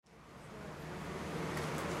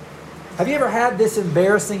Have you ever had this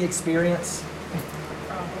embarrassing experience?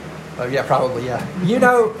 Oh yeah, probably, yeah. You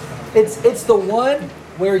know, it's the one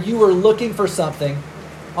where you were looking for something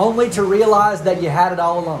only to realize that you had it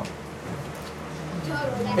all along.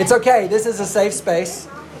 It's okay. This is a safe space.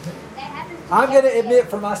 I'm going to admit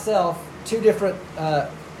for myself 2 different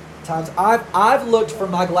times. I've looked for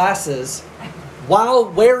my glasses while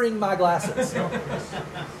wearing my glasses.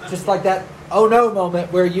 Just like that oh no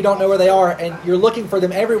moment where you don't know where they are and you're looking for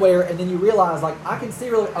them everywhere and then you realize like I can see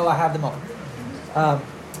really, oh, I have them on.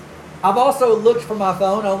 I've also looked for my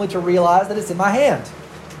phone only to realize that it's in my hand.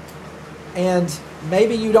 And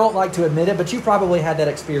maybe you don't like to admit it, but you probably had that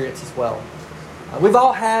experience as well. We've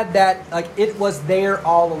all had that, like, it was there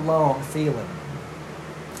all along feeling.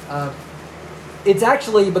 It's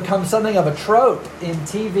actually become something of a trope in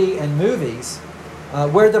TV and movies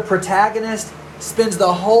where the protagonist spends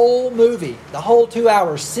the whole movie, the whole 2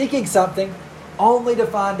 hours, seeking something only to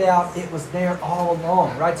find out it was there all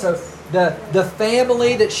along, right? So the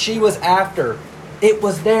family that she was after, it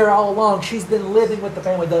was there all along. She's been living with the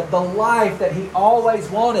family. The life that he always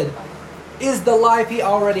wanted is the life he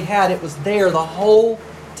already had. It was there the whole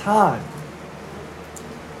time.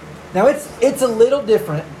 Now it's a little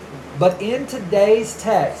different, but in today's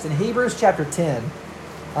text, in Hebrews chapter 10,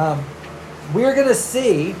 we're going to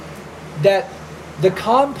see that the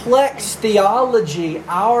complex theology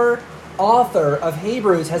our author of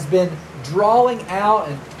Hebrews has been drawing out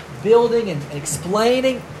and building and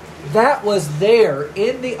explaining, that was there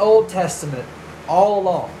in the Old Testament all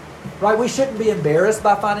along. Right? We shouldn't be embarrassed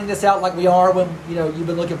by finding this out like we are when, you've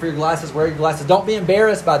been looking for your glasses, wear your glasses. Don't be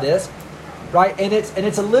embarrassed by this. Right? And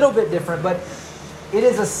it's a little bit different, but it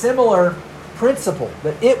is a similar principle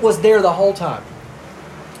that it was there the whole time.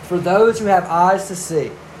 For those who have eyes to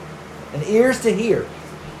see and ears to hear,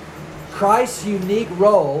 Christ's unique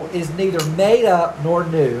role is neither made up nor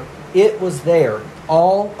new. It was there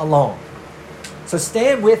all along. So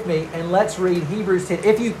stand with me and let's read Hebrews 10.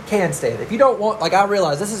 If you can stand. If you don't want, I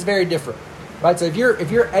realize this is very different. Right? So if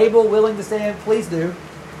you're able, willing to stand, please do.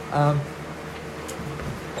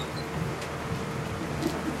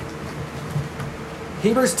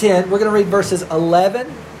 Hebrews 10, we're going to read verses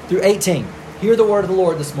 11 through 18. Hear the word of the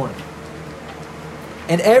Lord this morning.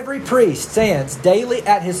 And every priest stands daily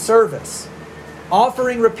at his service,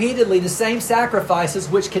 offering repeatedly the same sacrifices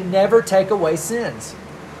which can never take away sins.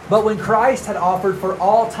 But when Christ had offered for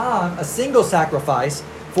all time a single sacrifice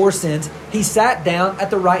for sins, he sat down at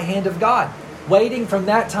the right hand of God, waiting from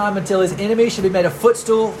that time until his enemies should be made a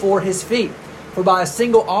footstool for his feet. For by a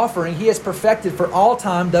single offering he has perfected for all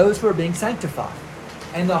time those who are being sanctified.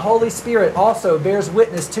 And the Holy Spirit also bears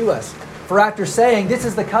witness to us. For after saying, "This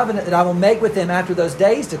is the covenant that I will make with them after those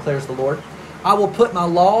days," declares the Lord, "I will put my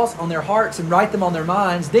laws on their hearts and write them on their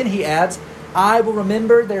minds." Then he adds, "I will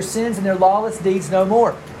remember their sins and their lawless deeds no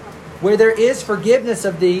more. Where there is forgiveness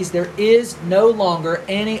of these, there is no longer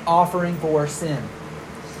any offering for sin."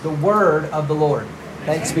 The word of the Lord.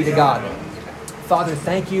 Thanks be to God. Father,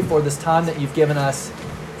 thank you for this time that you've given us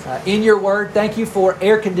in your word. Thank you for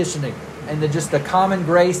air conditioning and just the common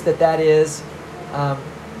grace that is.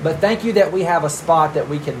 But thank you that we have a spot that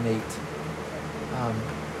we can meet.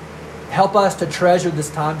 Help us to treasure this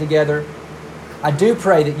time together. I do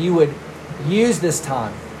pray that you would use this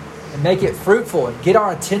time and make it fruitful and get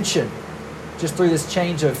our attention just through this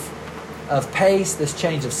change of pace, this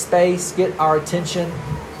change of space. Get our attention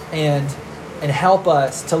and help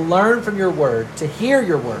us to learn from your word, to hear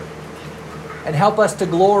your word, and help us to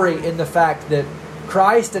glory in the fact that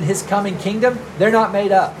Christ and his coming kingdom, they're not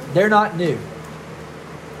made up. They're not new.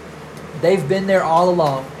 They've been there all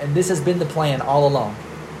along, and this has been the plan all along.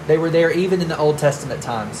 They were there even in the Old Testament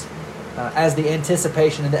times as the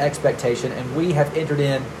anticipation and the expectation, and we have entered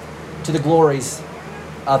in to the glories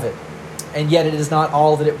of it. And yet it is not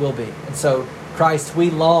all that it will be. And so, Christ,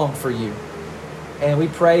 we long for you. And we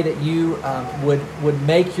pray that you would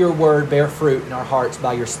make your word bear fruit in our hearts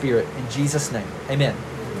by your Spirit. In Jesus' name, amen.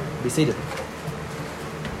 Be seated.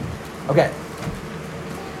 Okay.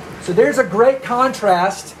 So there's a great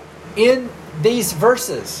contrast in these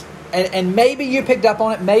verses. And maybe you picked up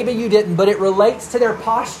on it, maybe you didn't, but it relates to their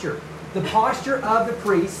posture. The posture of the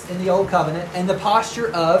priests in the Old Covenant and the posture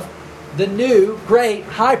of the new great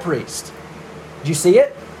high priest. Did you see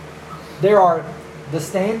it? There are the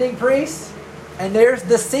standing priests and there's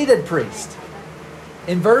the seated priest.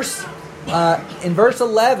 In verse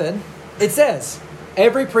 11, it says,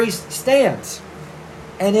 every priest stands.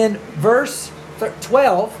 And in verse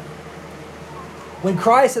 12, when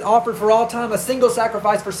Christ had offered for all time a single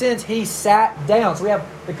sacrifice for sins, he sat down. So we have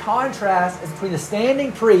the contrast between the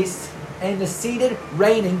standing priest and the seated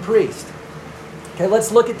reigning priest. Okay,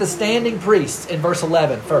 let's look at the standing priests in verse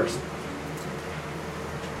 11 first.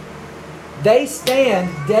 They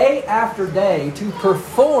stand day after day to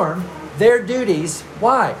perform their duties.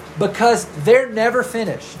 Why? Because they're never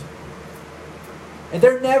finished. And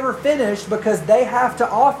they're never finished because they have to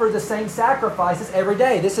offer the same sacrifices every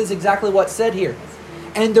day. This is exactly what's said here.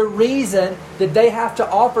 And the reason that they have to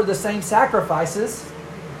offer the same sacrifices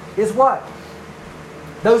is what?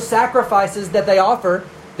 Those sacrifices that they offer,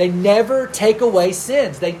 they never take away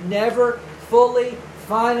sins. They never fully,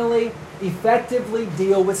 finally, effectively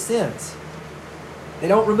deal with sins. They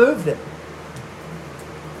don't remove them.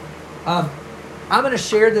 I'm going to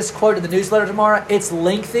share this quote in the newsletter tomorrow. It's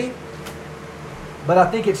lengthy, but I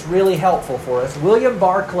think it's really helpful for us. William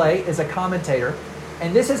Barclay is a commentator,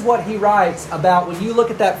 and this is what he writes about when you look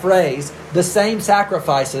at that phrase, the same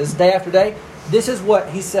sacrifices day after day. This is what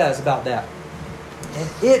he says about that. And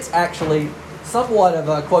it's actually somewhat of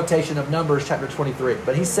a quotation of Numbers chapter 23.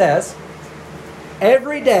 But he says,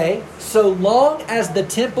 every day, so long as the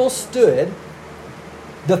temple stood,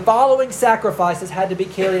 the following sacrifices had to be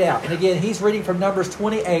carried out. And again, he's reading from Numbers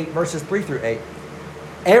 28, verses 3 through 8.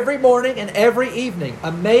 Every morning and every evening,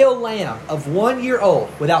 a male lamb of 1 year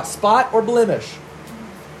old, without spot or blemish,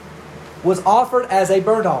 was offered as a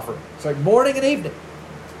burnt offering. So morning and evening.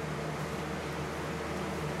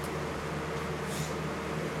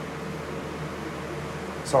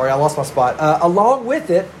 Sorry, I lost my spot. Along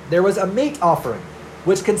with it, there was a meat offering,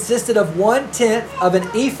 which consisted of 1/10 of an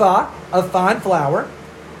ephah of fine flour,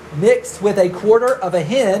 mixed with a quarter of a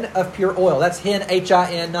hin of pure oil. That's hin,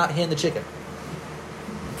 H-I-N, not hen the chicken.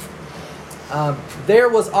 There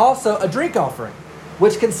was also a drink offering,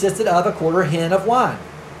 which consisted of a quarter hin of wine.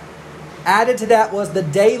 Added to that was the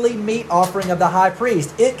daily meat offering of the high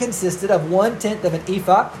priest. It consisted of 1/10 of an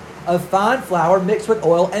ephah of fine flour mixed with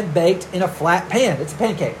oil and baked in a flat pan. It's a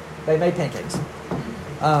pancake. They made pancakes.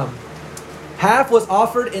 Half was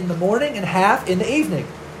offered in the morning and half in the evening.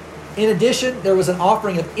 In addition, there was an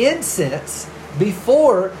offering of incense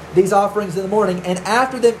before these offerings in the morning and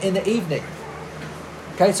after them in the evening.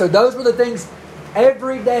 Okay, so those were the things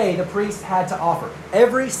every day the priest had to offer.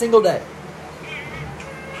 Every single day.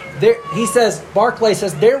 He says, Barclay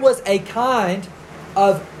says, there was a kind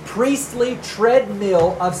of priestly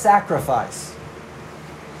treadmill of sacrifice.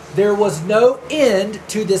 There was no end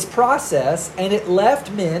to this process, and it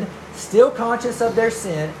left men still conscious of their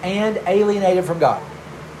sin and alienated from God.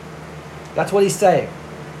 That's what he's saying.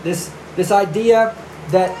 This idea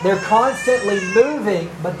that they're constantly moving,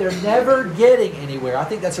 but they're never getting anywhere. I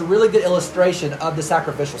think that's a really good illustration of the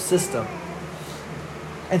sacrificial system.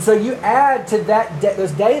 And so you add to that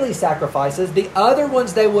those daily sacrifices, the other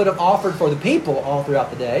ones they would have offered for the people all throughout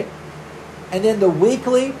the day, and then the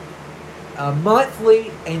weekly,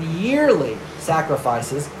 monthly, and yearly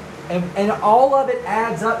sacrifices, and all of it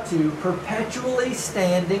adds up to perpetually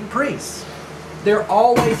standing priests. They're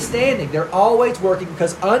always standing. They're always working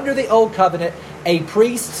because under the old covenant, a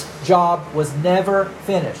priest's job was never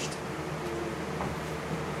finished.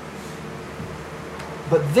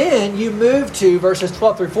 But then you move to verses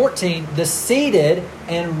 12 through 14, the seated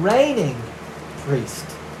and reigning priest.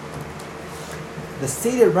 The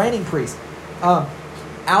seated reigning priest.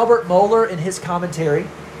 Albert Mohler, in his commentary,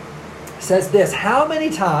 says this: how many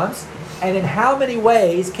times and in how many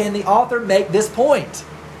ways can the author make this point?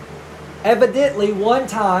 Evidently, one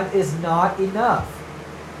time is not enough.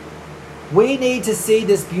 We need to see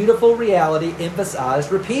this beautiful reality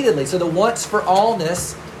emphasized repeatedly. So the once for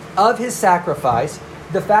allness of his sacrifice,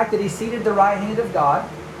 the fact that he's seated at the right hand of God,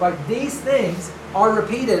 right? These things are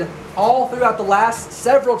repeated all throughout the last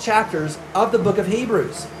several chapters of the book of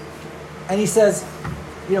Hebrews. And he says,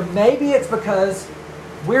 maybe it's because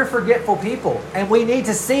we're forgetful people and we need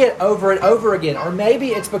to see it over and over again. Or maybe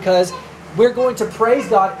it's because we're going to praise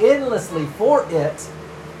God endlessly for it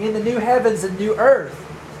in the new heavens and new earth.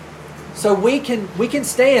 So we can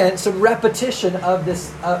stand some repetition of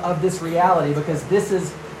this reality, because this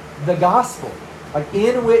is the gospel, like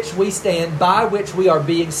in which we stand, by which we are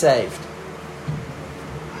being saved.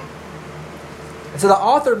 And so the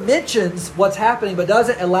author mentions what's happening, but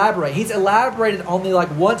doesn't elaborate. He's elaborated on the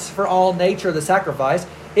once for all nature of the sacrifice.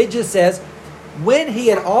 It just says, when he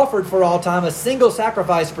had offered for all time a single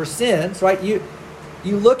sacrifice for sins, right? You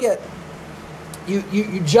look at you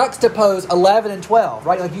juxtapose 11 and 12,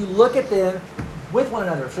 right? Like you look at them with one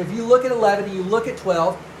another. So if you look at 11 and you look at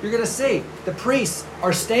 12, you're going to see the priests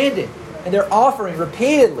are standing and they're offering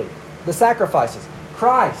repeatedly the sacrifices.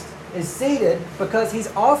 Christ is seated because he's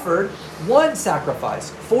offered one sacrifice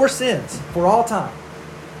for sins for all time.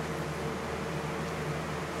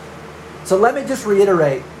 So let me just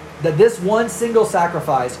reiterate that this one single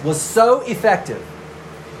sacrifice was so effective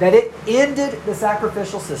that it ended the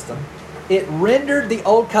sacrificial system, it rendered the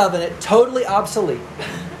old covenant totally obsolete,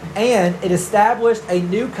 and it established a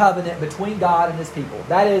new covenant between God and his people.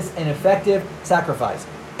 That is an effective sacrifice.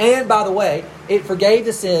 And by the way, it forgave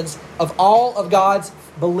the sins of all of God's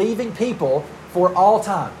believing people for all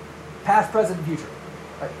time, past, present, and future.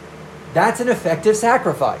 Right? That's an effective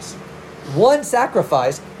sacrifice. One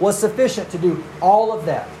sacrifice was sufficient to do all of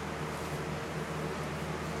that.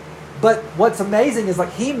 But what's amazing is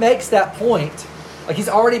he makes that point, he's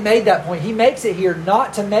already made that point. He makes it here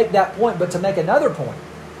not to make that point, but to make another point,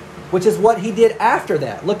 which is what he did after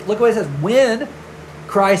that. Look what it says. When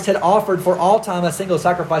Christ had offered for all time a single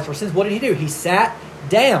sacrifice for sins, what did he do? He sat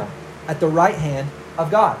down at the right hand of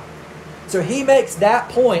God. So he makes that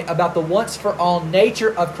point about the once-for-all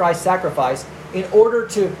nature of Christ's sacrifice in order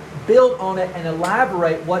to build on it and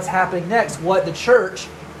elaborate what's happening next, what the church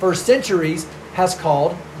for centuries has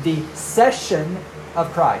called the session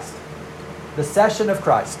of Christ. The session of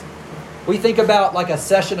Christ. We think about a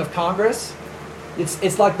session of Congress.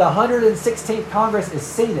 It's like the 116th Congress is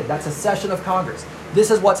seated. That's a session of Congress. This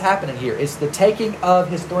is what's happening here. It's the taking of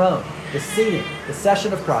his throne, the seating, the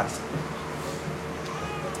session of Christ.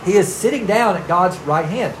 He is sitting down at God's right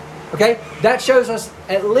hand. Okay? That shows us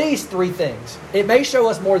at least three things. It may show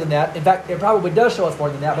us more than that. In fact, it probably does show us more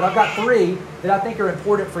than that. But I've got three that I think are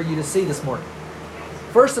important for you to see this morning.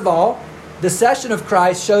 First of all, the session of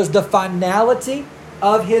Christ shows the finality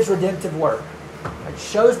of his redemptive work. It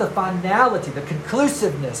shows the finality, the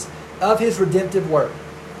conclusiveness of his redemptive work.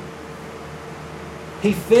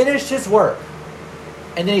 He finished his work,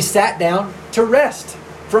 and then he sat down to rest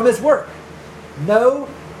from his work. No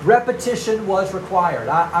repetition was required.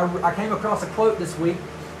 I came across a quote this week.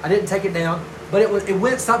 I didn't take it down, but it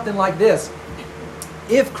went something like this.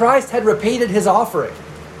 If Christ had repeated his offering,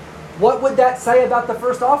 what would that say about the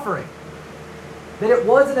first offering? That it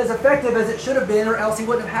wasn't as effective as it should have been, or else he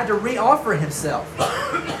wouldn't have had to re-offer himself.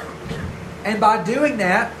 And by doing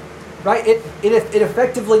that, right, it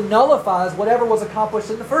effectively nullifies whatever was accomplished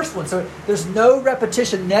in the first one. So there's no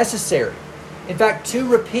repetition necessary. In fact, to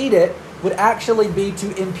repeat it would actually be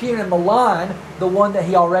to impugn and malign the one that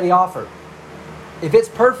he already offered. If it's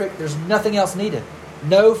perfect, there's nothing else needed.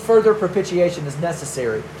 No further propitiation is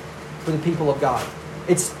necessary for the people of God.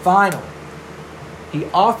 It's final. He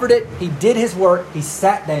offered it. He did his work. He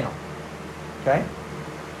sat down. Okay?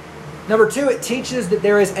 Number two, it teaches that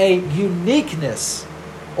there is a uniqueness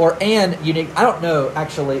or an unique. I don't know,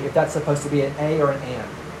 actually, if that's supposed to be an a or an and.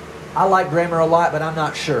 I like grammar a lot, but I'm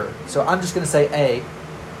not sure. So I'm just going to say a.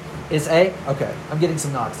 Is a? Okay. I'm getting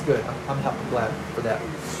some nods. Good. I'm glad for that.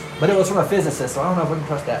 But it was from a physicist, so I don't know if we can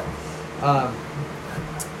trust that.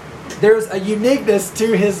 There's a uniqueness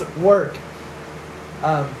to his work.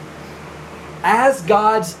 As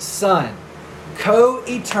God's Son,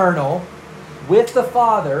 co-eternal with the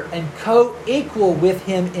Father and co-equal with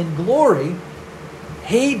him in glory,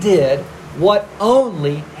 he did what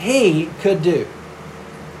only he could do.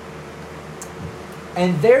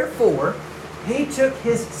 And therefore, he took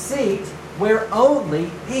his seat where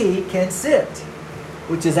only he can sit,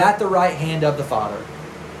 which is at the right hand of the Father.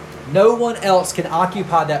 No one else can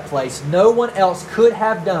occupy that place. No one else could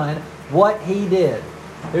have done what he did.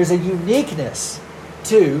 There's a uniqueness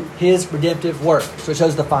to his redemptive work. So it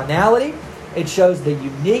shows the finality, it shows the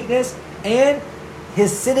uniqueness, and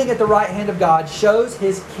his sitting at the right hand of God shows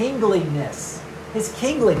his kingliness. His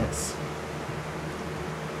kingliness.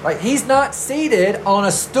 Right? He's not seated on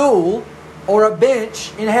a stool or a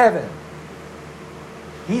bench in heaven.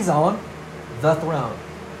 He's on the throne.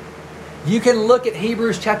 You can look at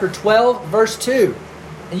Hebrews chapter 12, verse 2,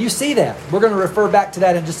 and you see that. We're going to refer back to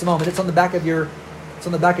that in just a moment. It's on the back of your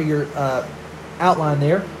outline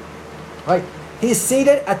there. Right? He's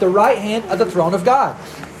seated at the right hand of the throne of God.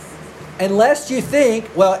 Unless you think,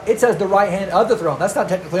 well, it says the right hand of the throne. That's not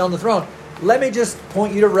technically on the throne. Let me just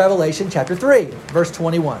point you to Revelation chapter 3, verse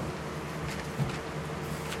 21,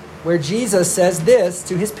 where Jesus says this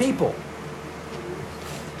to his people.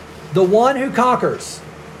 The one who conquers,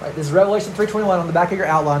 right, this is Revelation 3:21 on the back of your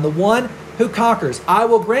outline. The one who conquers, I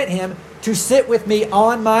will grant him to sit with me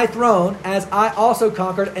on my throne, as I also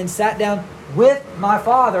conquered and sat down with my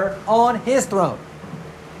Father on his throne.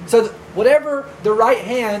 So whatever the right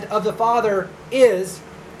hand of the Father is,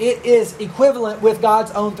 it is equivalent with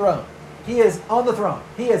God's own throne. He is on the throne.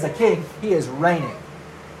 He is a king. He is reigning.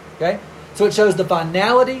 Okay? So it shows the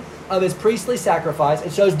finality of his priestly sacrifice.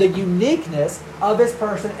 It shows the uniqueness of his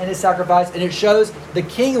person and his sacrifice. And it shows the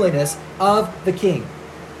kingliness of the king.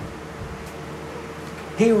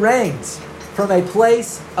 He reigns from a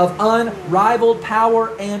place of unrivaled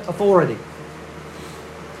power and authority.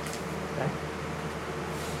 Okay?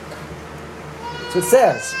 So it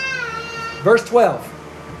says, verse 12,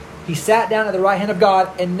 he sat down at the right hand of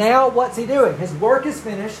God, and now what's he doing? His work is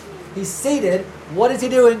finished. He's seated. What is he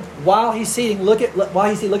doing while he's seating? Look at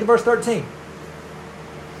verse 13.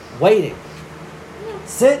 Waiting.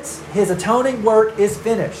 Since his atoning work is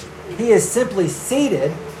finished, he is simply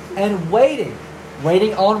seated and waiting.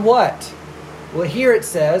 Waiting on what? Well, here it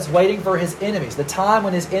says, waiting for his enemies, the time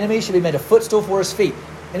when his enemies should be made a footstool for his feet.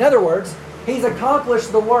 In other words, he's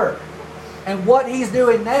accomplished the work. And what he's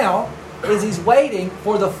doing now is he's waiting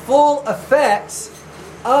for the full effects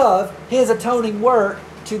of his atoning work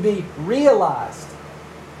to be realized,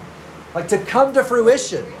 like to come to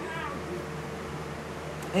fruition.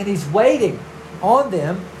 And he's waiting on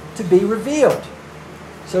them to be revealed.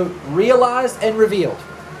 So realized and revealed.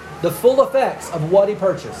 The full effects of what he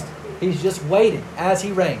purchased. He's just waiting as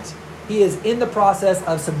he reigns. He is in the process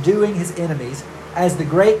of subduing his enemies as the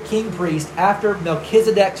great king priest after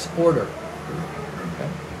Melchizedek's order. Okay.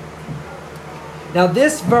 Now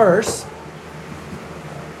this verse,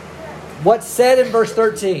 what's said in verse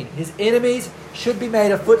 13, his enemies should be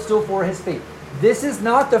made a footstool for his feet. This is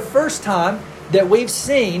not the first time that we've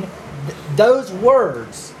seen those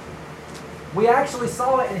words. We actually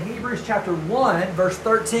saw it in Hebrews chapter 1, verse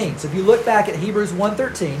 13. So if you look back at Hebrews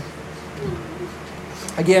 1:13,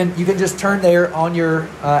 again, you can just turn there on your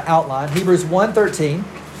outline. Hebrews 1:13.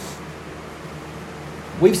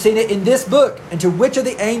 We've seen it in this book. And to which of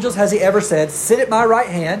the angels has he ever said, sit at my right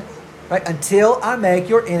hand, right, until I make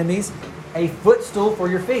your enemies a footstool for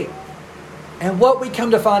your feet? And what we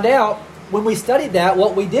come to find out, when we studied that,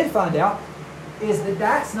 what we did find out is that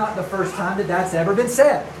that's not the first time that that's ever been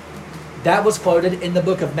said. That was quoted in the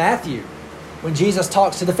book of Matthew when Jesus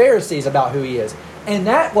talks to the Pharisees about who he is. And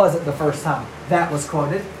that wasn't the first time that was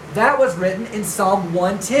quoted. That was written in Psalm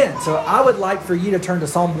 110. So I would like for you to turn to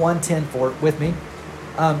Psalm 110 with me,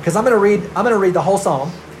 because I'm going to read the whole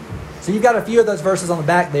psalm. So you've got a few of those verses on the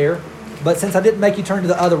back there, but since I didn't make you turn to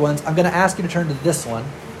the other ones, I'm going to ask you to turn to this one,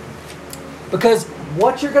 because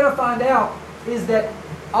what you're going to find out is that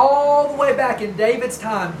all the way back in David's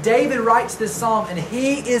time, David writes this psalm, and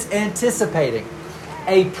he is anticipating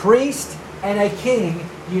a priest and a king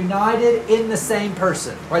united in the same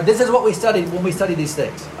person. Right? This is what we studied when we studied these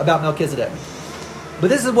things about Melchizedek. But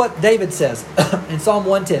this is what David says in Psalm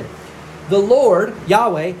 110. The Lord,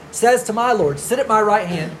 Yahweh, says to my Lord, sit at my right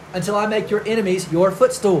hand until I make your enemies your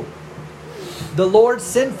footstool. The Lord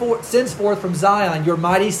sends forth from Zion your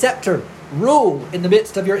mighty scepter. Rule in the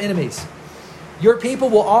midst of your enemies. Your people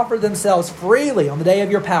will offer themselves freely on the day of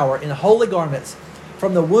your power in holy garments.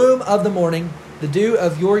 From the womb of the morning, the dew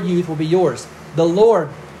of your youth will be yours. The Lord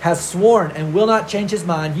has sworn and will not change his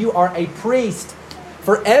mind. You are a priest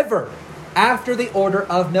forever after the order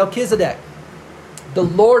of Melchizedek. The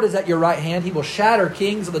Lord is at your right hand. He will shatter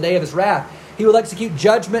kings on the day of his wrath. He will execute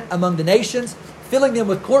judgment among the nations, filling them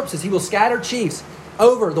with corpses. He will scatter chiefs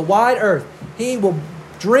over the wide earth. He will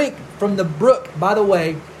drink from the brook by the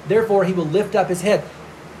way. Therefore, he will lift up his head,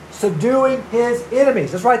 subduing his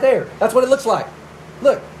enemies. That's right there. That's what it looks like.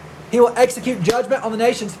 Look, he will execute judgment on the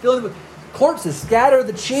nations, filling them with corpses, scatter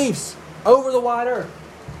the chiefs over the wide earth.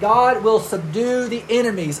 God will subdue the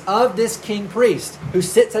enemies of this king priest who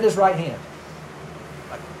sits at his right hand.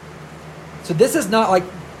 So this is not like,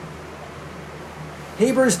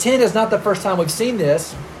 Hebrews 10 is not the first time we've seen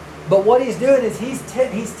this, but what he's doing is he's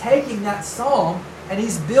taking that psalm and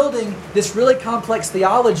he's building this really complex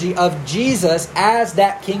theology of Jesus as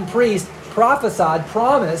that king priest prophesied,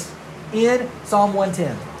 promised in Psalm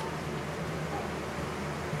 110.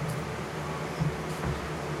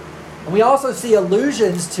 And we also see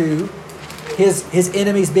allusions to his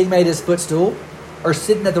enemies being made his footstool or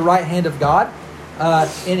sitting at the right hand of God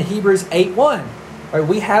in Hebrews 8:1. Right,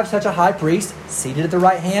 we have such a high priest seated at the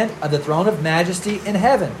right hand of the throne of majesty in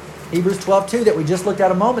heaven. Hebrews 12:2 that we just looked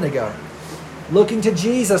at a moment ago. Looking to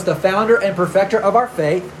Jesus, the founder and perfecter of our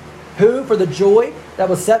faith, who for the joy that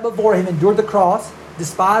was set before him endured the cross,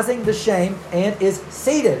 despising the shame, and is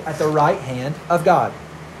seated at the right hand of God.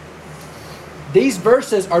 These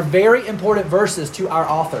verses are very important verses to our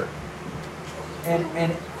author.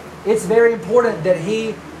 And it's very important that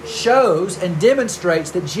he shows and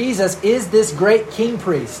demonstrates that Jesus is this great king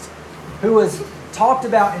priest who was talked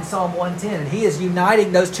about in Psalm 110. And he is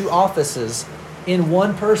uniting those two offices in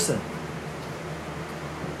one person.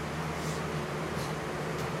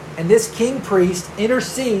 And this king priest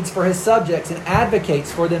intercedes for his subjects and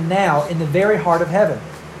advocates for them now in the very heart of heaven.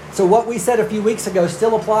 So what we said a few weeks ago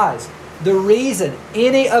still applies. The reason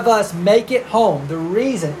any of us make it home, the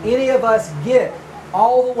reason any of us get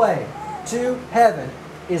all the way to heaven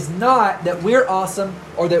is not that we're awesome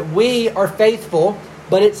or that we are faithful.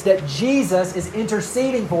 but it's that Jesus is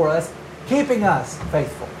interceding for us, keeping us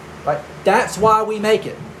faithful. Right? That's why we make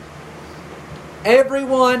it.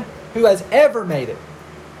 Everyone who has ever made it,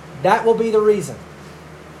 that will be the reason.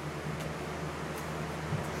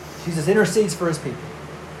 Jesus intercedes for his people.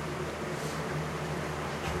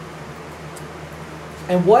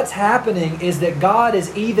 And what's happening is that God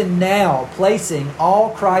is even now placing all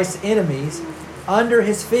Christ's enemies under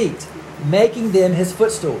his feet, making them his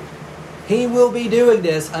footstool. He will be doing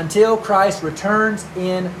this until Christ returns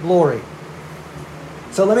in glory.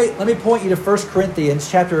 So let me point you to 1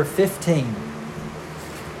 Corinthians chapter 15.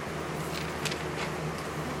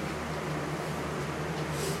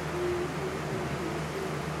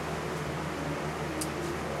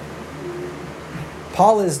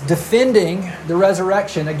 Paul is defending the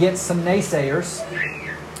resurrection against some naysayers.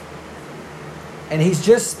 And he's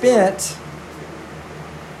just spent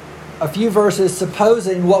a few verses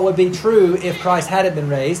supposing what would be true if Christ hadn't been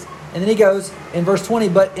raised. And then he goes in verse 20,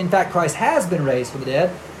 but in fact Christ has been raised from the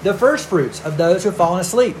dead, the first fruits of those who have fallen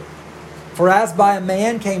asleep. For as by a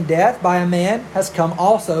man came death, by a man has come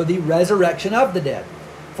also the resurrection of the dead.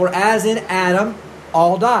 For as in Adam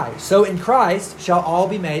all die, so in Christ shall all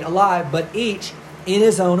be made alive, but each in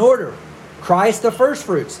his own order. Christ the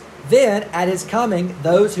firstfruits, then at his coming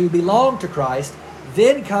those who belong to Christ.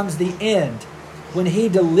 Then comes the end, when he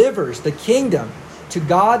delivers the kingdom to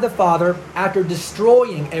God the Father after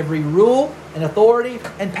destroying every rule and authority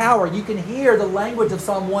and power. You can hear the language of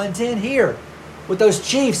Psalm 110 here, with those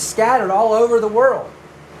chiefs scattered all over the world.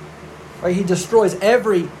 Right? He destroys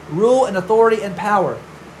every rule and authority and power.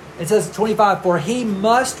 It says 25, for he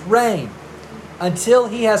must reign until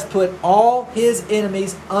he has put all his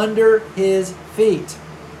enemies under his feet.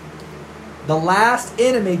 The last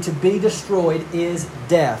enemy to be destroyed is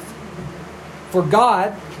death. For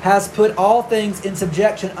God has put all things in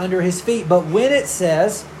subjection under his feet. But when it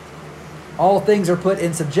says all things are put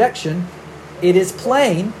in subjection, it is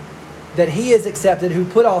plain that he is accepted who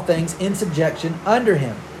put all things in subjection under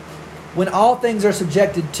him. When all things are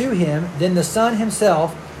subjected to him, then the Son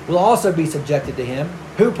himself will also be subjected to him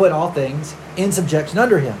who put all things in subjection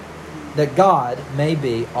under him, that God may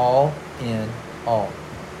be all in all.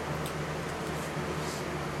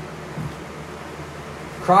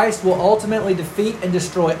 Christ will ultimately defeat and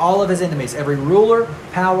destroy all of his enemies, every ruler,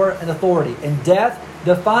 power, and authority. And death,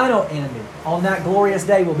 the final enemy, on that glorious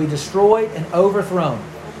day will be destroyed and overthrown,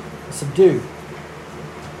 subdued.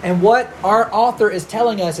 And what our author is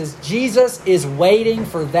telling us is Jesus is waiting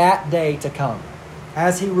for that day to come.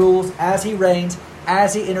 As he rules, as he reigns,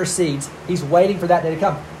 as he intercedes, he's waiting for that day to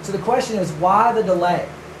come. So the question is, why the delay?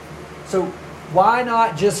 So why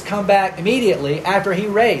not just come back immediately after he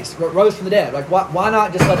rose from the dead? Like, why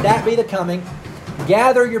not just let that be the coming,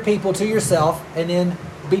 gather your people to yourself, and then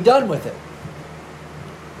be done with it?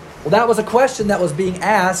 Well, that was a question that was being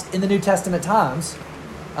asked in the New Testament times.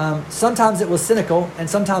 Sometimes it was cynical, and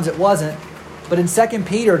sometimes it wasn't. But in 2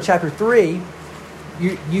 Peter chapter 3,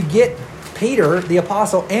 you get Peter, the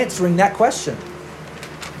apostle, answering that question.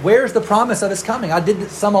 Where's the promise of his coming? I did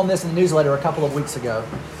some on this in the newsletter a couple of weeks ago.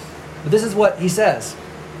 But this is what he says.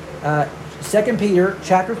 2 Peter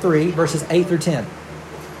chapter 3, verses 8 through 10.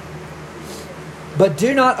 But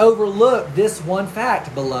do not overlook this one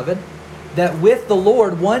fact, beloved, that with the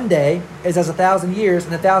Lord 1 day is as 1,000 years,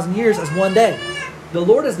 and 1,000 years as 1 day. The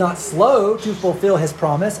Lord is not slow to fulfill his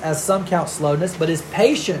promise, as some count slowness, but is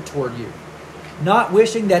patient toward you, not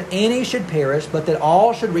wishing that any should perish, but that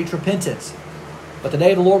all should reach repentance. But the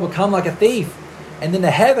day of the Lord will come like a thief, and then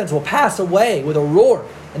the heavens will pass away with a roar,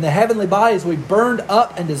 and the heavenly bodies will be burned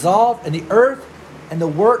up and dissolved, and the earth and the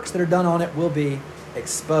works that are done on it will be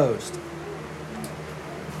exposed.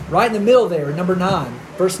 Right in the middle there, number 9,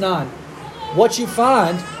 verse 9, what you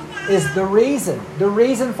find is the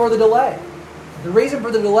reason for the delay. The reason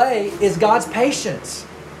for the delay is God's patience.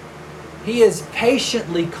 He is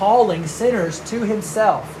patiently calling sinners to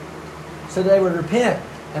himself so that they would repent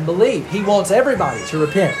and believe. He wants everybody to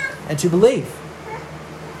repent and to believe.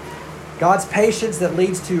 God's patience that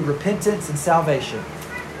leads to repentance and salvation.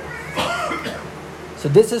 So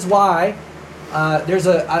this is why there's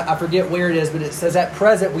I forget where it is, but it says at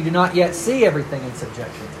present we do not yet see everything in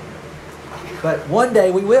subjection. But one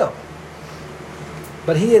day we will.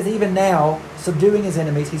 But he is even now subduing his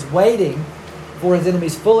enemies. He's waiting for his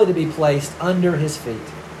enemies fully to be placed under his feet.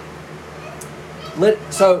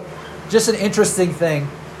 So, just an interesting thing.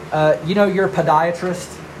 You're a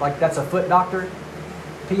podiatrist, like that's a foot doctor.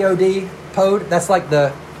 P-O-D, pod. That's like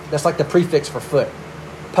the prefix for foot.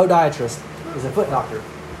 Podiatrist is a foot doctor.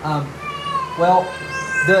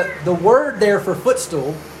 The word there for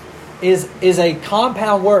footstool is a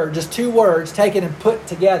compound word, just two words taken and put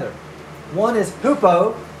together. One is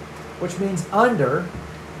hupo, which means under,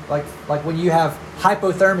 like when you have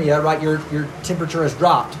hypothermia, right? Your temperature has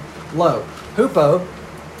dropped low. Hupo.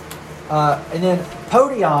 And then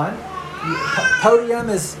podion. Podium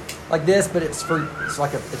is like this, but it's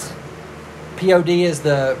POD is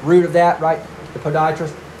the root of that, right? The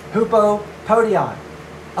podiatrist. Hupo, podion.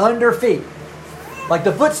 Under feet. Like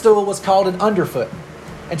the footstool was called an underfoot.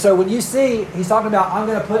 And so when you see, he's talking about, I'm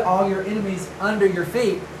going to put all your enemies under your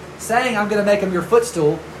feet, saying I'm going to make them your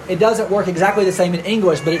footstool, it doesn't work exactly the same in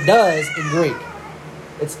English, but it does in Greek.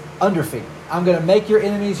 It's under feet. I'm going to make your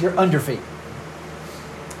enemies your under feet.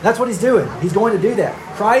 That's what he's doing. He's going to do that.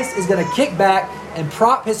 Christ is going to kick back and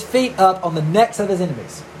prop his feet up on the necks of his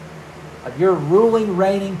enemies. Like your ruling,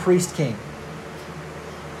 reigning priest king.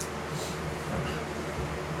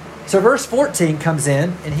 So verse 14 comes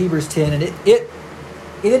in Hebrews 10, and it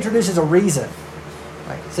introduces a reason.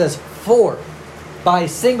 Right? It says, for by a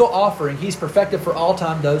single offering he's perfected for all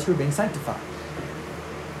time those who are being sanctified.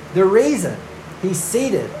 The reason he's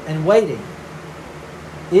seated and waiting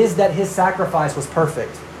is that his sacrifice was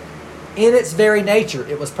perfect. In its very nature,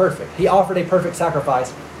 it was perfect. He offered a perfect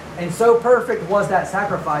sacrifice. And so perfect was that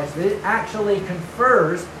sacrifice that it actually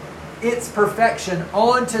confers its perfection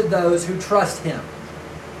onto those who trust him.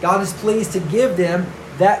 God is pleased to give them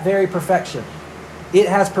that very perfection. It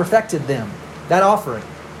has perfected them, that offering.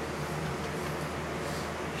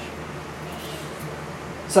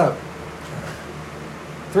 So,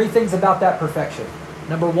 three things about that perfection.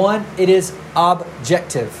 Number one, it is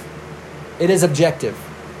objective. It is objective.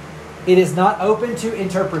 It is not open to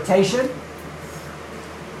interpretation.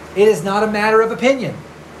 It is not a matter of opinion.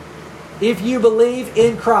 If you believe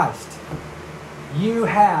in Christ, you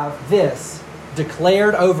have this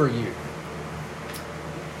declared over you.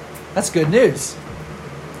 That's good news.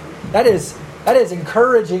 That is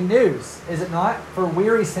encouraging news, is it not? For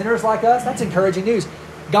weary sinners like us, that's encouraging news.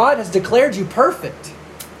 God has declared you perfect,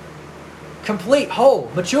 complete, whole,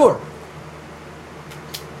 mature.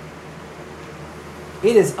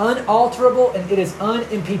 It is unalterable and it is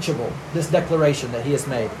unimpeachable, this declaration that he has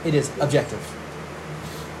made. It is objective.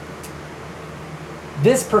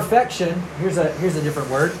 This perfection, here's a different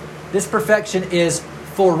word. This perfection is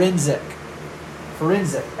forensic.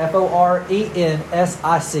 Forensic.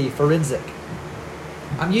 Forensic. Forensic.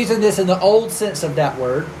 I'm using this in the old sense of that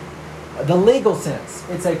word. The legal sense.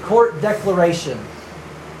 It's a court declaration.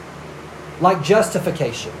 Like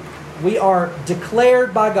justification. We are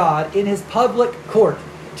declared by God in his public court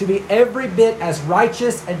to be every bit as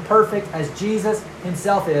righteous and perfect as Jesus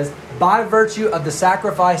himself is by virtue of the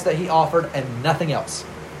sacrifice that he offered and nothing else.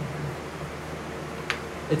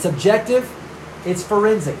 It's objective. It's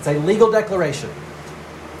forensic. It's a legal declaration.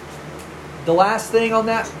 The last thing on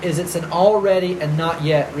that is it's an already and not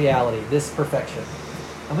yet reality, this perfection.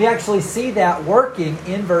 And we actually see that working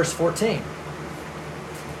in verse 14.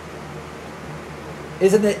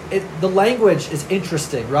 Isn't it, the language is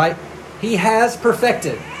interesting, right? He has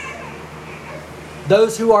perfected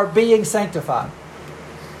those who are being sanctified.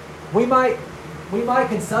 We might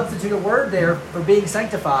can substitute a word there for being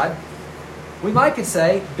sanctified. We might could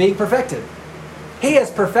say being perfected. He has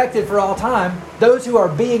perfected for all time those who are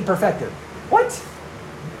being perfected. What?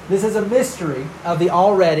 This is a mystery of the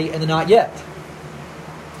already and the not yet.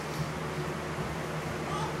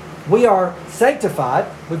 We are sanctified.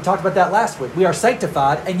 We've talked about that last week. We are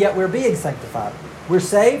sanctified, and yet we're being sanctified. We're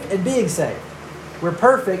saved and being saved. We're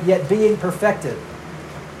perfect, yet being perfected.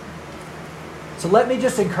 So let me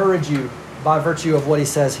just encourage you by virtue of what he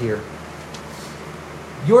says here.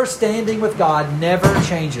 Your standing with God never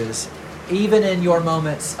changes, even in your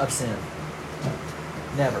moments of sin.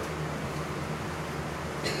 Never.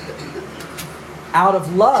 Out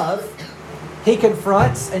of love, he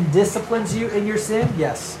confronts and disciplines you in your sin.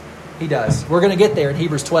 Yes, he does. We're going to get there in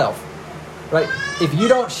Hebrews 12. Right? If you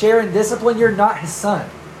don't share in discipline, you're not his son.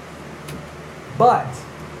 But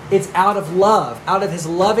it's out of love, out of his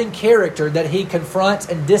loving character that he confronts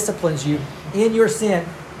and disciplines you in your sin.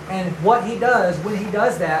 And what he does when he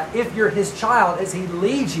does that, if you're his child, is he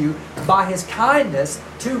leads you by his kindness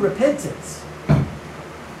to repentance.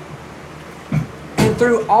 And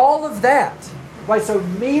through all of that, right, so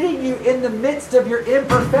meeting you in the midst of your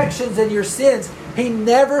imperfections and your sins, he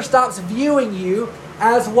never stops viewing you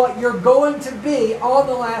as what you're going to be on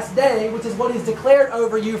the last day, which is what he's declared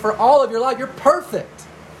over you for all of your life. You're perfect.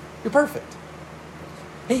 You're perfect.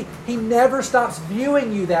 He never stops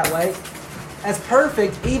viewing you that way as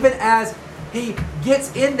perfect, even as he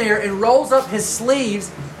gets in there and rolls up his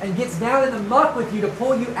sleeves and gets down in the muck with you to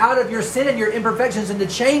pull you out of your sin and your imperfections and to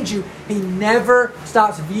change you, He never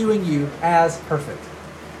stops viewing you as perfect.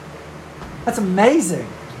 That's amazing.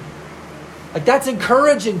 Like, that's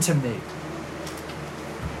encouraging to me.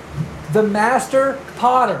 The master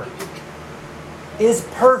potter is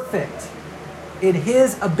perfect in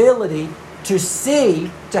his ability to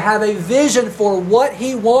see, to have a vision for what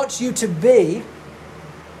he wants you to be,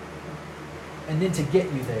 and then to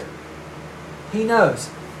get you there. He knows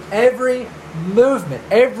every movement,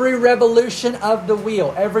 every revolution of the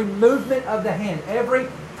wheel, every movement of the hand, every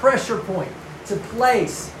pressure point to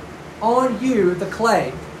place on you, the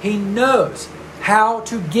clay. He knows how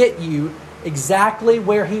to get you exactly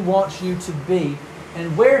where He wants you to be.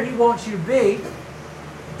 And where He wants you to be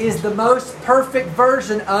is the most perfect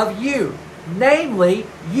version of you. Namely,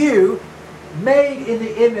 you made in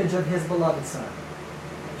the image of His beloved Son.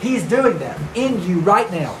 He's doing that in you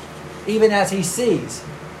right now, even as He sees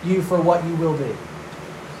you for what you will be.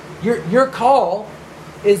 Your call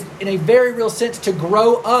is, in a very real sense, to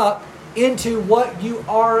grow up into what you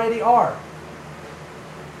already are.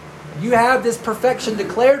 You have this perfection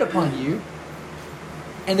declared upon you,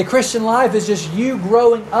 and the Christian life is just you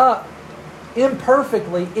growing up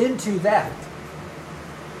imperfectly into that.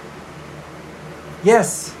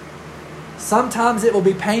 Yes, sometimes it will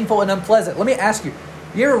be painful and unpleasant. Let me ask you,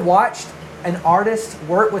 you ever watched an artist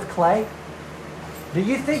work with clay? Do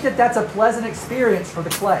you think that that's a pleasant experience for the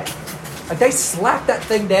clay? Like, they slap that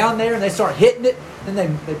thing down there and they start hitting it, and they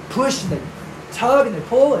push and they tug and they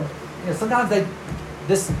pull, and sometimes they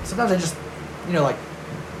just like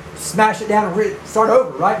smash it down and start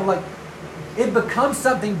over, right? But like, it becomes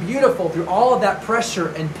something beautiful through all of that pressure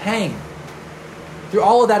and pain. Through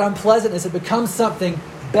all of that unpleasantness, it becomes something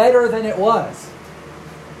better than it was.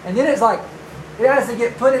 And then it's like, it has to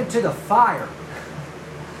get put into the fire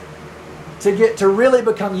to really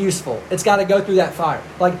become useful. It's got to go through that fire.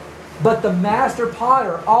 But the master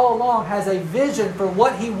potter all along has a vision for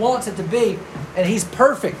what he wants it to be, and he's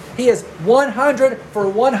perfect. He is 100 for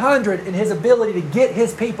 100 in his ability to get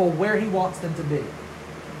his people where he wants them to be.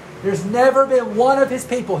 There's never been one of his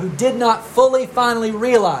people who did not fully, finally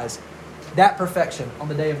realize that perfection on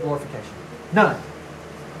the day of glorification. None.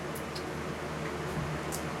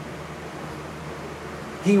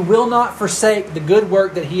 He will not forsake the good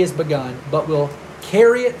work that he has begun, but will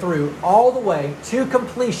carry it through all the way to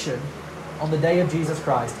completion on the day of Jesus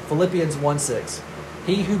Christ. Philippians 1:6.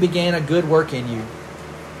 He who began a good work in you.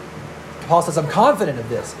 Paul says, I'm confident of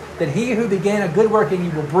this, that he who began a good work in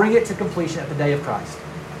you will bring it to completion at the day of Christ.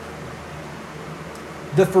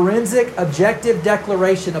 The forensic, objective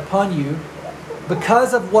declaration upon you,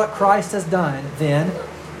 because of what Christ has done, then,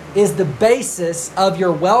 is the basis of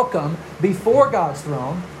your welcome before God's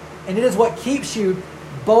throne, and it is what keeps you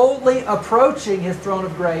boldly approaching His throne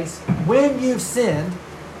of grace when you've sinned,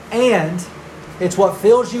 and it's what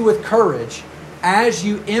fills you with courage as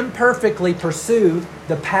you imperfectly pursue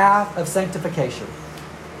the path of sanctification.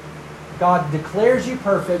 God declares you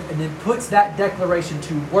perfect and then puts that declaration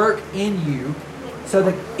to work in you so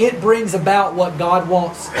that it brings about what God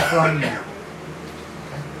wants from you.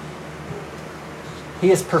 He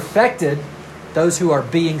has perfected those who are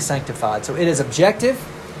being sanctified. So it is objective,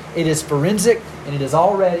 it is forensic, and it is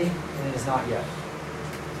already, and it is not yet.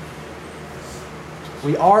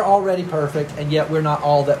 We are already perfect, and yet we're not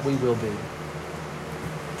all that we will be.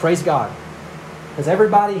 Praise God. Because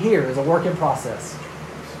everybody here is a work in process.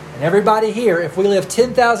 And everybody here, if we live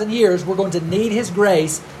 10,000 years, we're going to need His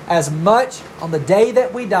grace as much on the day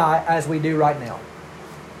that we die as we do right now.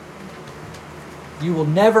 You will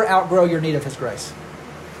never outgrow your need of His grace.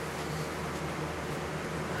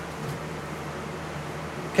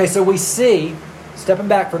 Okay, so we see, stepping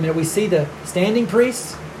back for a minute, we see the standing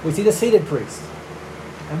priests, we see the seated priests.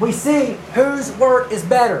 And we see whose work is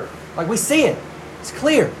better. Like, we see it. It's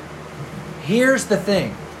clear. Here's the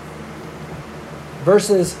thing.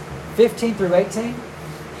 Verses 15 through 18, you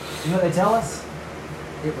know what they tell us?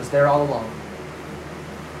 It was there all along.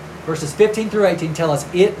 Verses 15 through 18 tell us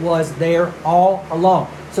it was there all along.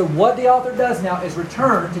 So what the author does now is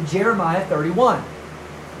return to Jeremiah 31.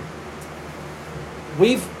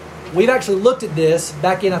 We've actually looked at this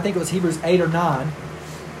back in, I think it was Hebrews 8 or 9.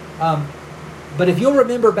 But if you'll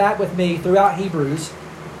remember back with me throughout Hebrews,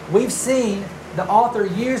 we've seen the author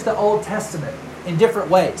use the Old Testament in different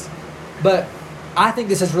ways. But I think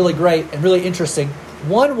this is really great and really interesting.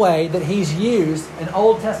 One way that he's used an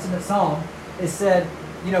Old Testament psalm is said,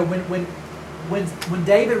 when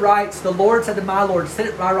David writes, the Lord said to my Lord, sit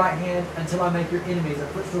at my right hand until I make your enemies a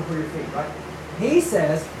footstool for your feet, right? He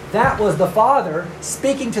says that was the Father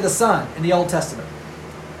speaking to the Son in the Old Testament.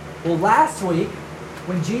 Well, last week,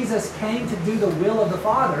 when Jesus came to do the will of the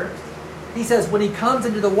Father, he says, when he comes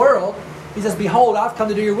into the world, he says, behold, I've come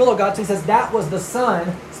to do your will, O God. So he says, that was the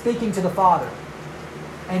Son speaking to the Father.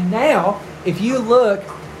 And now, if you look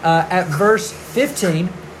at verse 15,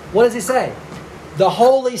 what does he say? The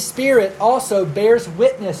Holy Spirit also bears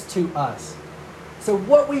witness to us. So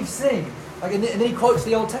what we've seen, and then he quotes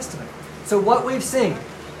the Old Testament. So what we've seen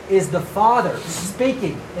is the Father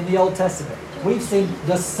speaking in the Old Testament. We've seen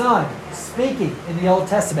the Son speaking in the Old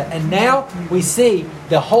Testament. And now we see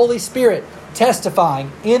the Holy Spirit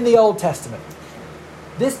testifying in the Old Testament.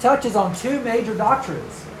 This touches on two major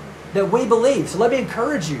doctrines that we believe. So let me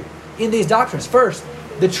encourage you in these doctrines. First,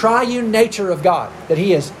 the triune nature of God, that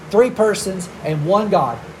He is three persons and one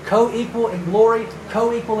God, co-equal in glory,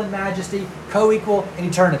 co-equal in majesty, co-equal in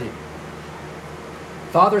eternity.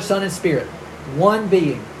 Father, Son, and Spirit, one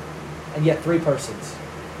being, and yet three persons.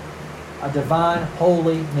 A divine,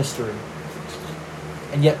 holy mystery,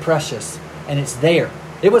 and yet precious. And it's there.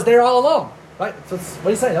 It was there all along. Right? So what do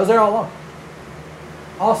you say? It was there all along.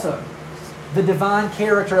 Also, the divine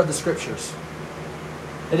character of the Scriptures.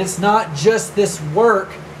 That it's not just this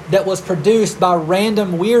work that was produced by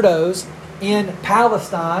random weirdos in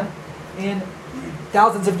Palestine in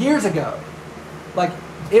thousands of years ago. Like,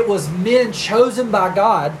 it was men chosen by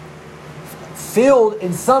God, filled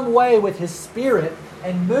in some way with His Spirit,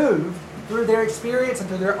 and moved through their experience and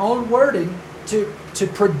through their own wording to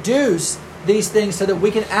produce these things so that we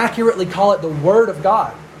can accurately call it the Word of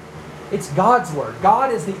God. It's God's Word.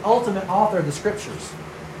 God is the ultimate author of the Scriptures.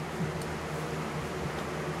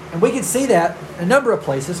 And we can see that in a number of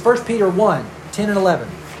places. 1 Peter 1, 10 and 11.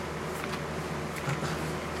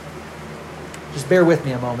 Just bear with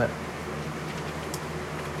me a moment.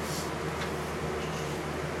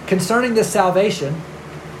 Concerning this salvation,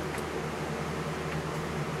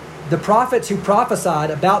 the prophets who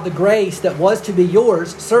prophesied about the grace that was to be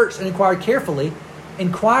yours searched and inquired carefully,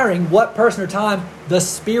 inquiring what person or time the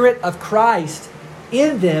Spirit of Christ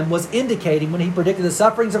in them was indicating when He predicted the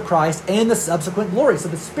sufferings of Christ and the subsequent glory. So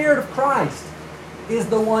the Spirit of Christ is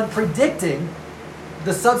the one predicting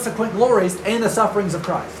the subsequent glories and the sufferings of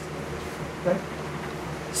Christ. Okay?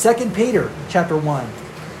 2 Peter chapter 1,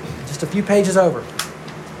 just a few pages over,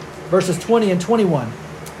 verses 20 and 21.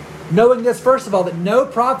 Knowing this, first of all, that no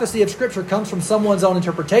prophecy of Scripture comes from someone's own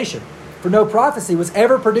interpretation. For no prophecy was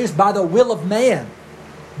ever produced by the will of man,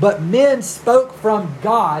 but men spoke from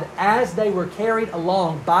God as they were carried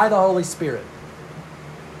along by the Holy Spirit.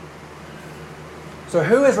 So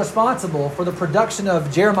who is responsible for the production of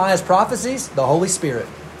Jeremiah's prophecies? The Holy Spirit,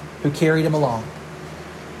 who carried him along.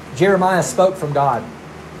 Jeremiah spoke from God.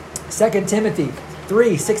 2 Timothy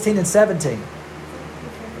 3, 16 and 17.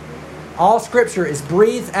 All Scripture is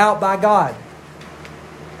breathed out by God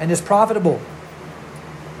and is profitable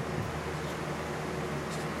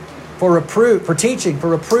for reproof, for teaching, for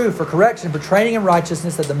reproof, for correction, for training in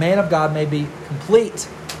righteousness, that the man of God may be complete,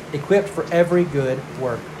 equipped for every good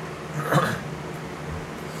work.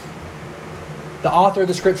 The author of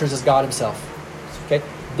the Scriptures is God Himself. Okay?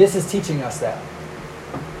 This is teaching us that.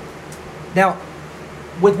 Now,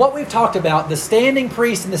 with what we've talked about, the standing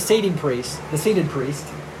priest and the seated priest,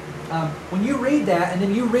 when you read that and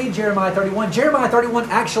then you read Jeremiah 31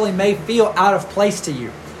 actually may feel out of place to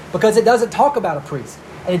you because it doesn't talk about a priest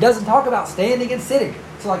and it doesn't talk about standing and sitting.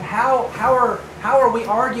 So, like, how are we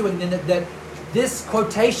arguing then that this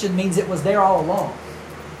quotation means it was there all along?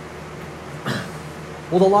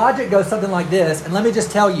 Well, the logic goes something like this, and let me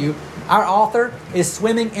just tell you, our author is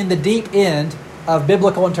swimming in the deep end of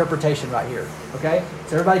biblical interpretation right here. Okay,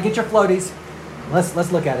 so everybody get your floaties.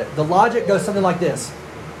 Let's look at it. The logic goes something like this.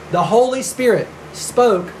 The Holy Spirit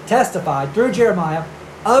spoke, testified through Jeremiah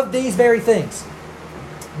of these very things.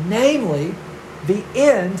 Namely, the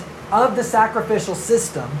end of the sacrificial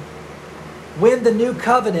system when the new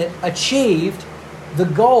covenant achieved the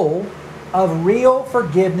goal of real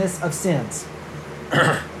forgiveness of sins.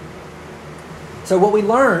 So what we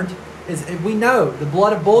learned is we know the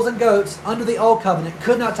blood of bulls and goats under the old covenant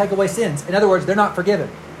could not take away sins. In other words, they're not forgiven.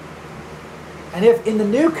 And if in the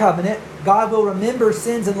new covenant, God will remember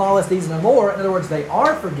sins and lawless deeds no more, in other words, they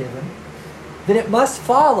are forgiven, then it must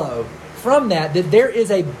follow from that there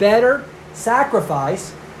is a better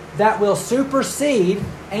sacrifice that will supersede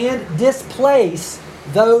and displace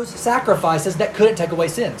those sacrifices that couldn't take away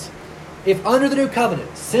sins. If under the new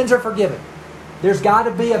covenant, sins are forgiven, there's got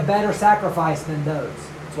to be a better sacrifice than those.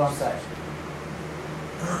 That's what I'm saying.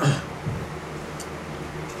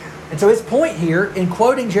 And so his point here in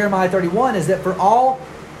quoting Jeremiah 31 is that for all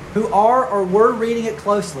who are or were reading it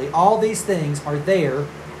closely, all these things are there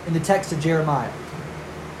in the text of Jeremiah.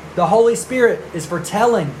 The Holy Spirit is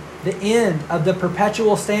foretelling the end of the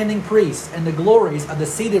perpetual standing priest and the glories of the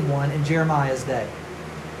seated one in Jeremiah's day.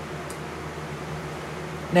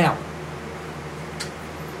 Now,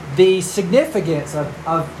 the significance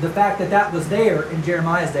of the fact that that was there in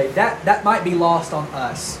Jeremiah's day, that might be lost on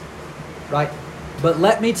us, right? But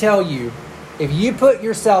let me tell you, if you put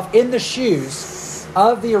yourself in the shoes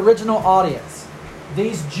of the original audience,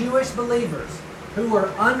 these Jewish believers who were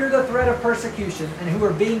under the threat of persecution and who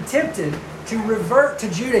were being tempted to revert to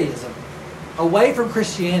Judaism away from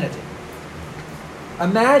Christianity,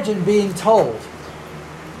 imagine being told,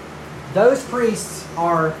 those priests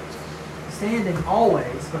are standing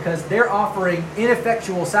always because they're offering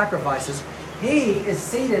ineffectual sacrifices. He is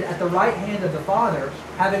seated at the right hand of the Father,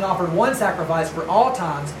 having offered one sacrifice for all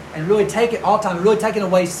times and really taken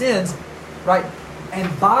away sins, right?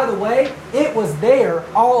 And by the way, it was there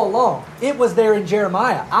all along. It was there in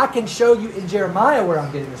Jeremiah. I can show you in Jeremiah where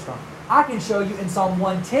I'm getting this from. I can show you in Psalm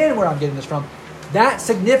 110 where I'm getting this from. That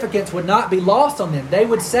significance would not be lost on them. They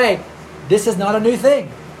would say, this is not a new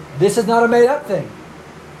thing. This is not a made-up thing.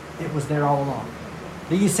 It was there all along.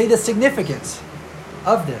 Do you see the significance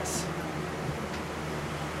of this?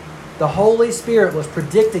 The Holy Spirit was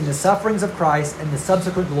predicting the sufferings of Christ and the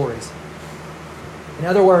subsequent glories. In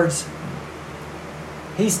other words,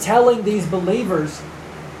 He's telling these believers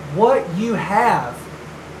what you have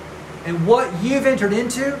and what you've entered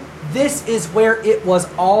into, this is where it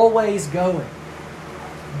was always going.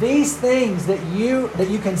 These things that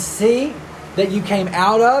you can see, that you came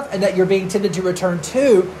out of, and that you're being tempted to return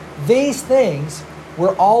to, these things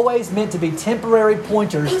were always meant to be temporary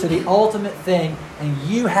pointers to the ultimate thing, and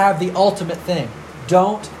you have the ultimate thing.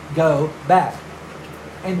 Don't go back.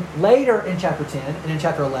 And later in chapter 10, and in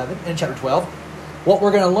chapter 11, and in chapter 12, what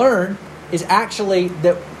we're going to learn is actually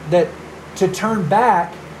that to turn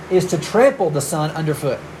back is to trample the Son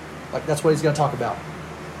underfoot. Like that's what he's going to talk about.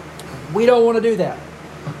 We don't want to do that.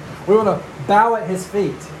 We want to bow at His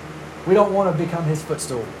feet. We don't want to become His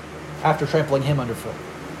footstool after trampling Him underfoot.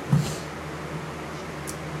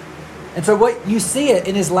 And so what you see it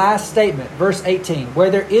in His last statement, verse 18,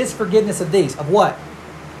 where there is forgiveness of these. Of what?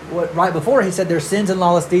 What right before He said, their sins and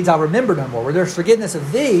lawless deeds I'll remember no more. Where there's forgiveness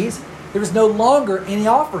of these, there is no longer any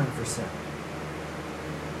offering for sin.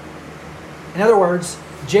 In other words,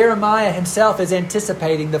 Jeremiah himself is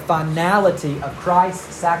anticipating the finality of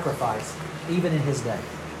Christ's sacrifice, even in his day.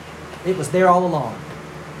 It was there all along.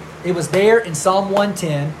 It was there in Psalm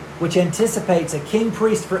 110, which anticipates a king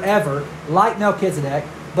priest forever, like Melchizedek,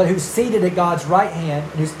 but who's seated at God's right hand,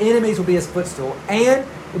 and whose enemies will be his footstool. And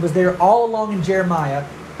it was there all along in Jeremiah,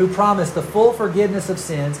 who promised the full forgiveness of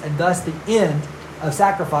sins, and thus the end of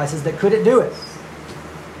sacrifices that couldn't do it.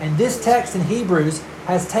 And this text in Hebrews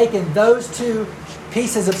has taken those two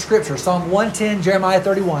pieces of Scripture, Psalm 110, Jeremiah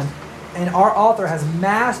 31, and our author has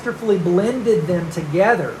masterfully blended them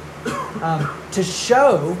together to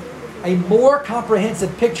show a more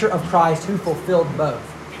comprehensive picture of Christ who fulfilled both.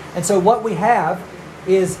 And so what we have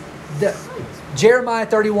is that Jeremiah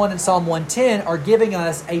 31 and Psalm 110 are giving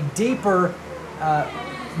us a deeper,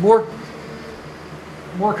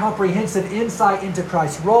 more comprehensive insight into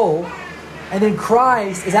Christ's role. And then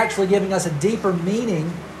Christ is actually giving us a deeper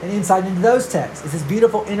meaning and insight into those texts. It's this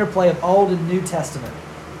beautiful interplay of Old and New Testament.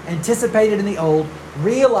 Anticipated in the Old,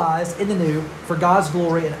 realized in the New for God's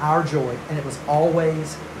glory and our joy. And it was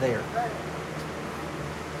always there.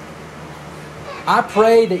 I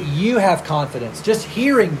pray that you have confidence just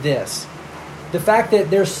hearing this. The fact that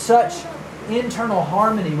there's such internal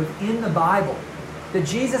harmony within the Bible. That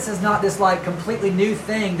Jesus is not this like completely new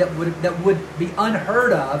thing that would be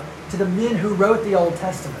unheard of to the men who wrote the Old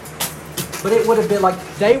Testament. But it would have been like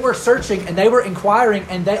they were searching and they were inquiring,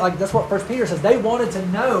 and they like that's what 1 Peter says. They wanted to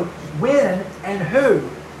know when and who.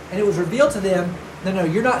 And it was revealed to them, no,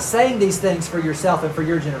 you're not saying these things for yourself and for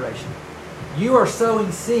your generation. You are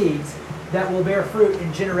sowing seeds that will bear fruit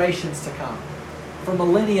in generations to come, for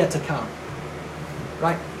millennia to come.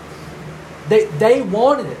 Right? They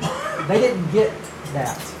wanted it. They didn't get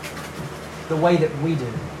that the way that we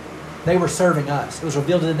do. They were serving us. It was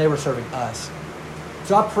revealed to them they were serving us.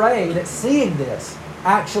 So I pray that seeing this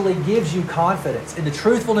actually gives you confidence in the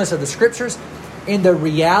truthfulness of the Scriptures, in the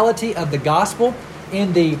reality of the gospel,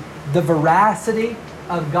 in the veracity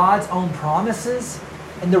of God's own promises,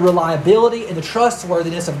 and the reliability and the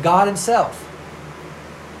trustworthiness of God Himself.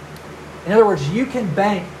 In other words, you can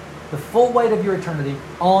bank the full weight of your eternity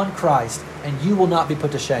on Christ, and you will not be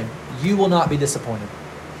put to shame. You will not be disappointed.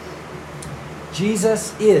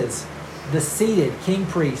 Jesus is the seated king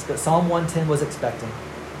priest that Psalm 110 was expecting.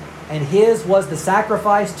 And His was the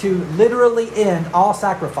sacrifice to literally end all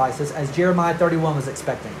sacrifices, as Jeremiah 31 was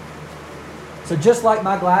expecting. So just like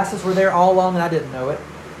my glasses were there all along and I didn't know it,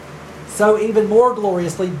 so even more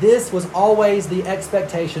gloriously, this was always the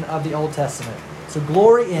expectation of the Old Testament. So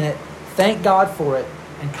glory in it, thank God for it,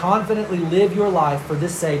 and confidently live your life for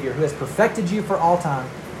this Savior who has perfected you for all time,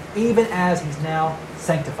 even as He's now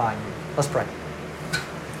sanctifying you. Let's pray.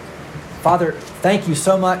 Father, thank you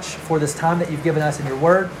so much for this time that you've given us in your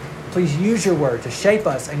Word. Please use your Word to shape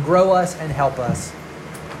us and grow us and help us.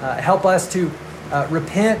 Help us to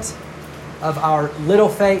repent of our little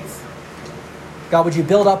faith. God, would you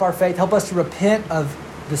build up our faith? Help us to repent of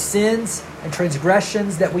the sins and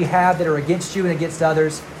transgressions that we have that are against you and against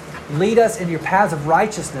others. Lead us in your paths of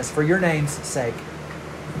righteousness for your name's sake.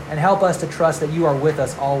 And help us to trust that you are with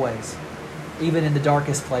us always, even in the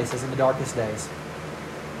darkest places, in the darkest days.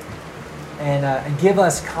 And give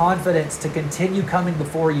us confidence to continue coming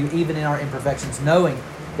before you, even in our imperfections, knowing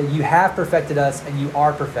that you have perfected us and you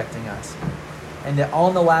are perfecting us. And that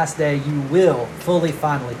on the last day, you will fully,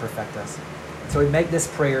 finally perfect us. So we make this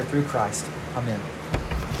prayer through Christ. Amen.